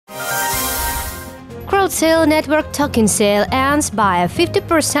CrowdSale Network Tokensail ends by a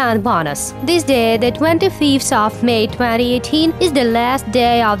 50% bonus. This day, the 25th of May 2018, is the last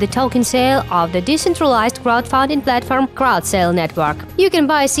day of the token sale of the decentralized crowdfunding platform CrowdSale Network. You can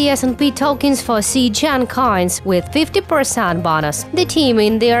buy CSNP tokens for CGEN coins with 50% bonus. The team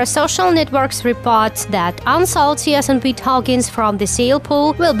in their social networks reports that unsold CSNP tokens from the sale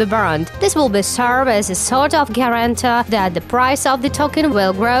pool will be burned. This will be serve as a sort of guarantor that the price of the token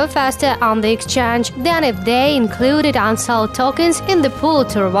will grow faster on the exchange than if they included unsold tokens in the pool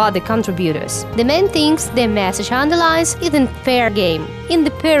to reward the contributors. The main things the message underlines isn't fair game. In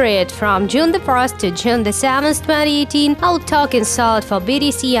the period from June 1st to June 7th, 2018, all tokens sold for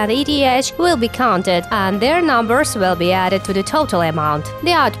BTC and ETH will be counted and their numbers will be added to the total amount.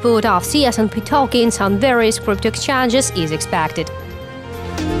 The output of CSNP tokens on various crypto exchanges is expected.